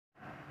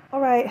All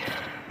right.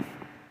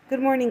 Good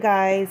morning,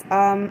 guys.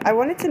 I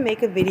wanted to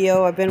make a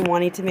video. I've been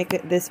wanting to make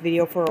this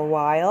video for a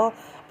while,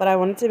 but I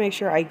wanted to make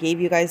sure I gave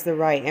you guys the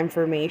right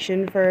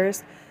information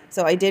first.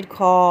 So I did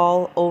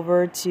call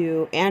over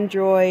to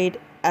Android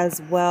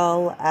as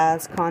well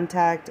as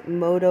contact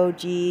Moto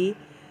G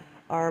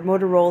or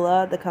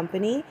Motorola, the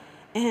company,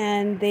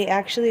 and they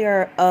actually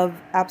are of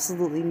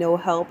absolutely no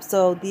help.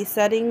 So these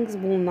settings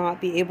will not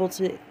be able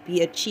to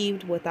be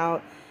achieved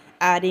without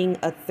adding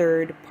a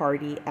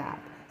third-party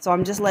app. So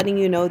I'm just letting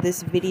you know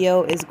this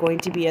video is going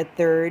to be a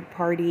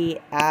third-party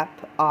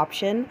app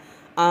option.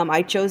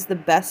 I chose the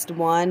best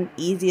one,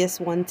 easiest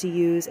one to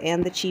use,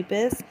 and the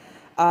cheapest.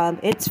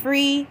 It's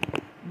free,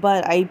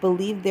 but I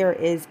believe there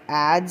is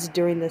ads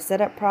during the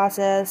setup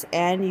process,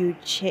 and you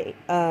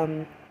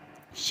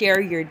share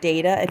your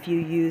data if you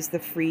use the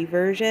free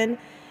version,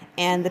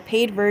 and the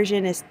paid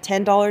version is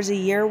 $10 a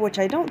year, which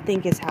I don't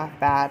think is half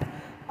bad.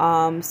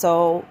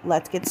 So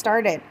let's get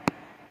started.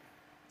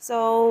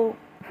 So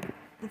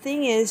the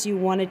thing is, you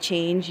want to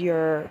change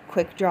your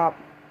quick drop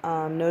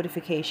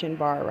notification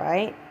bar,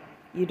 right?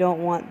 You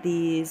don't want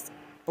these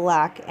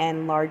black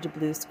and large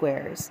blue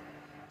squares.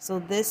 So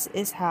this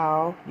is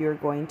how you're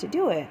going to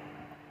do it.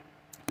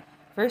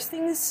 First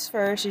things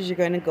first is you're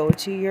going to go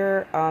to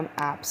your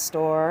app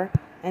store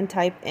and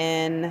type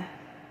in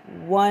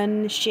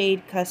One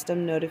Shade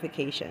Custom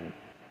Notification.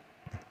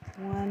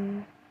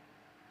 One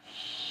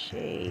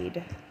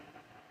Shade.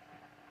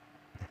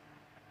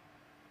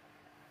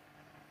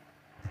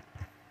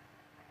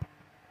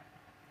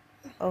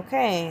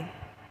 Okay.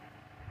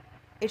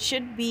 It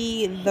should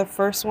be the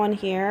first one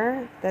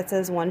here that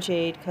says One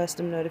Shade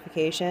Custom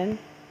Notification.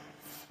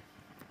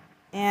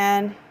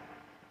 And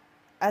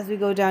as we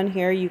go down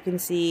here, you can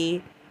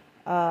see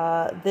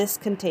this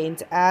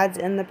contains ads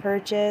in the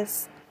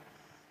purchase,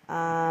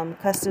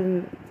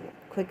 custom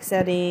quick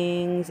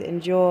settings,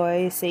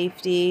 enjoy,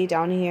 safety.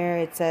 Down here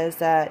it says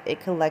that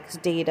it collects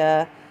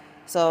data,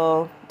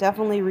 so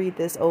definitely read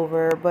this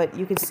over, but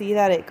you can see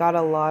that it got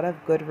a lot of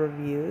good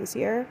reviews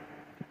here,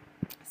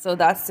 so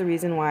that's the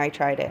reason why I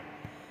tried it.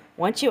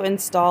 Once you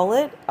install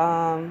it,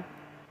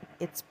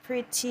 it's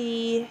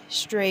pretty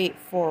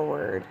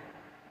straightforward.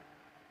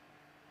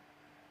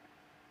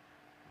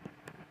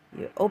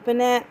 You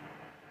open it.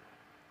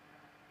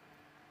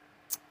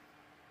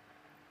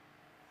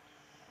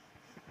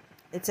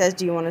 It says,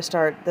 do you want to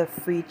start the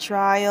free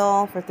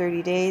trial for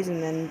 30 days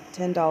and then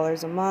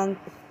 $10 a month,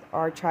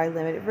 or try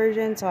limited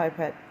version? So I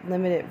put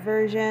limited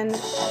version,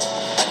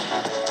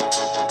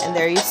 and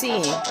there you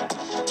see,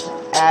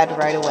 ad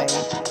right away.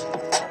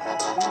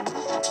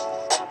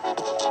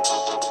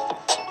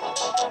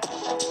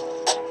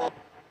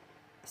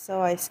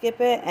 So I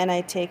skip it and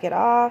I take it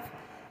off.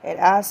 It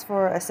asks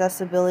for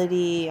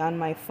accessibility on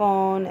my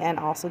phone and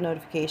also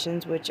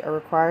notifications, which are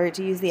required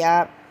to use the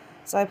app.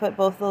 So I put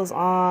both those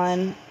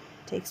on.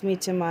 Takes me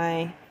to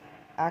my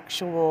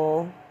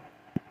actual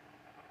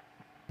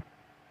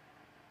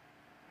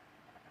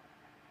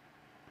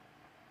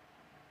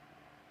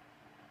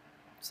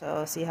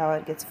so see how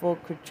it gets full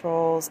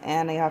controls,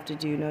 and I have to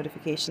do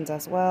notifications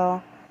as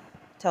well.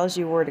 Tells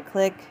you where to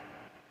click.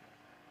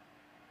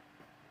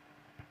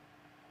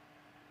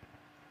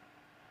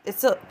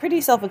 It's pretty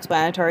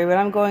self-explanatory, but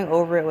I'm going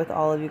over it with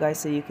all of you guys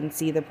so you can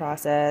see the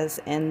process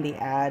and the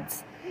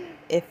ads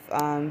if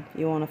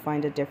you want to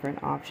find a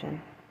different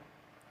option.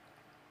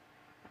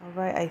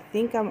 Alright, I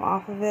think I'm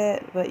off of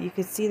it, but you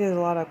can see there's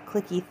a lot of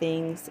clicky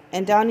things.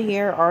 And down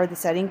here are the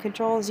setting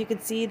controls. You can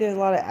see there's a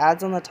lot of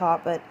ads on the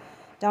top, but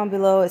down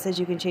below it says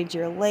you can change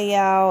your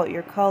layout,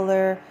 your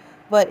color.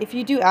 But if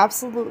you do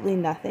absolutely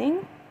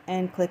nothing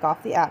and click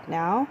off the app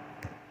now,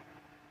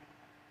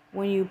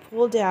 when you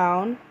pull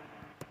down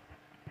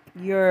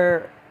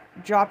your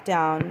drop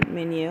down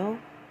menu,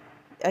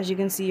 as you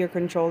can see, your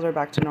controls are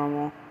back to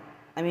normal.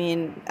 I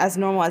mean, as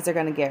normal as they're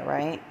gonna get,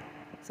 right?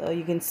 So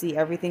you can see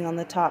everything on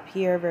the top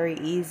here, very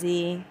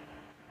easy.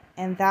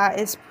 And that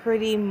is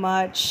pretty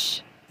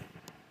much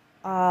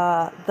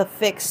the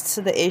fix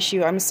to the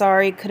issue. I'm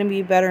sorry, couldn't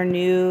be better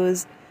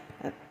news,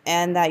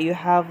 and that you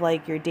have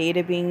like your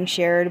data being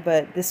shared,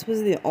 but this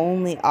was the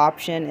only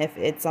option if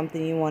it's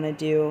something you want to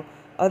do.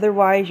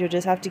 Otherwise, you'll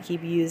just have to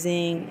keep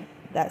using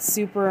that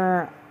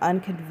super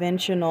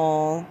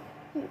unconventional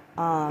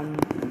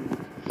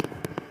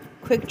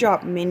quick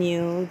drop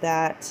menu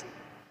that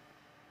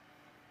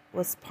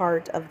was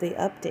part of the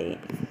update.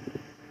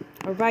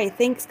 Alright,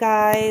 thanks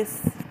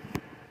guys.